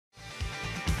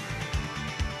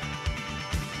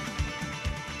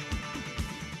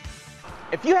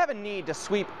If you have a need to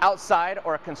sweep outside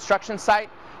or a construction site,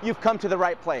 you've come to the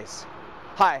right place.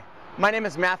 Hi, my name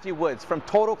is Matthew Woods from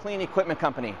Total Clean Equipment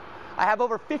Company. I have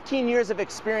over 15 years of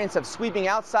experience of sweeping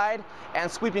outside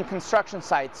and sweeping construction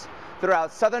sites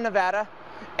throughout Southern Nevada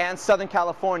and Southern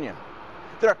California.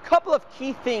 There are a couple of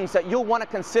key things that you'll want to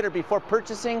consider before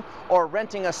purchasing or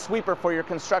renting a sweeper for your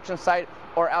construction site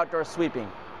or outdoor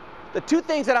sweeping. The two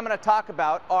things that I'm going to talk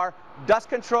about are dust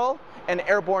control and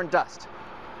airborne dust.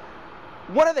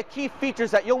 One of the key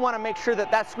features that you'll want to make sure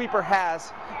that that sweeper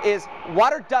has is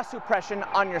water dust suppression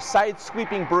on your side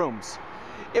sweeping brooms.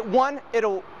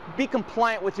 It'll be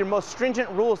compliant with your most stringent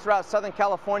rules throughout Southern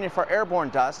California for airborne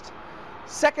dust.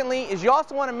 Secondly, is you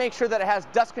also want to make sure that it has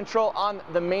dust control on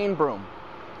the main broom.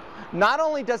 Not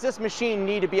only does this machine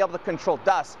need to be able to control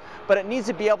dust, but it needs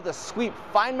to be able to sweep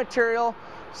fine material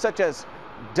such as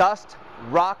dust,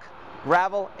 rock,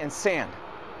 gravel, and sand.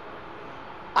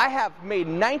 I have made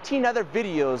 19 other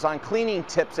videos on cleaning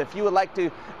tips if you would like to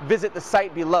visit the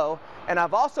site below, and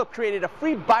I've also created a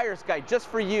free buyer's guide just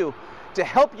for you to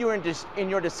help you in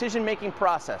your decision-making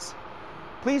process.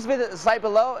 Please visit the site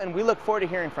below, and we look forward to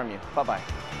hearing from you. Bye-bye.